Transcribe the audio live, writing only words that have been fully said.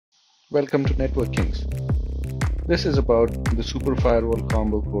Welcome to Network Kings. This is about the Super Firewall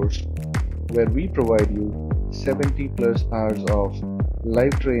Combo course where we provide you 70 plus hours of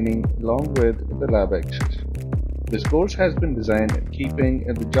live training along with the lab access. This course has been designed keeping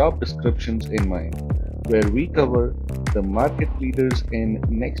the job descriptions in mind, where we cover the market leaders in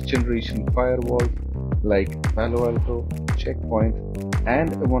next generation firewall like Palo Alto, Checkpoint,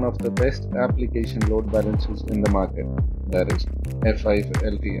 and one of the best application load balancers in the market, that is F5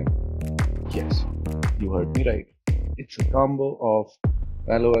 LTM. Yes, you heard me right. It's a combo of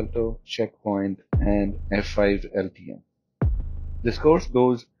Palo Alto, Checkpoint, and F5 LTM. This course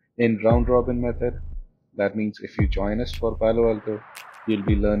goes in round robin method. That means if you join us for Palo Alto, you'll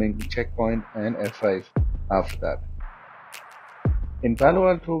be learning Checkpoint and F5 after that. In Palo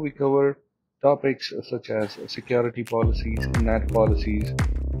Alto, we cover topics such as security policies, NAT policies,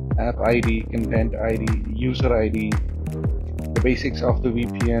 app ID, content ID, user ID, the basics of the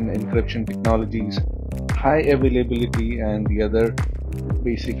VPN encryption technologies, high availability, and the other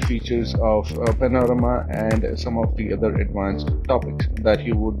basic features of Panorama and some of the other advanced topics that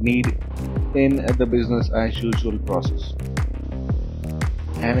you would need in the business as usual process.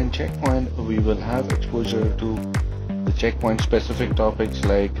 And in Checkpoint, we will have exposure to the Checkpoint specific topics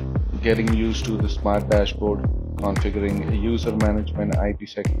like getting used to the smart dashboard, configuring user management,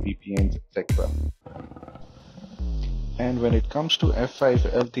 IPsec, VPNs, etc. And when it comes to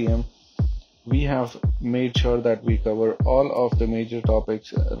F5 LTM, we have made sure that we cover all of the major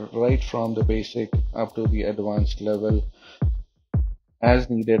topics right from the basic up to the advanced level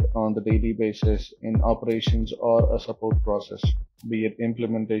as needed on the daily basis in operations or a support process, be it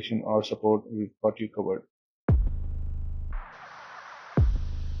implementation or support. We've got you covered.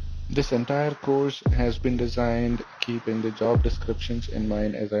 This entire course has been designed keeping the job descriptions in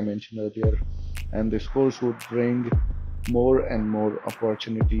mind, as I mentioned earlier, and this course would bring more and more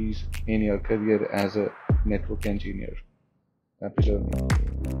opportunities in your career as a network engineer. Happy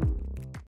learning.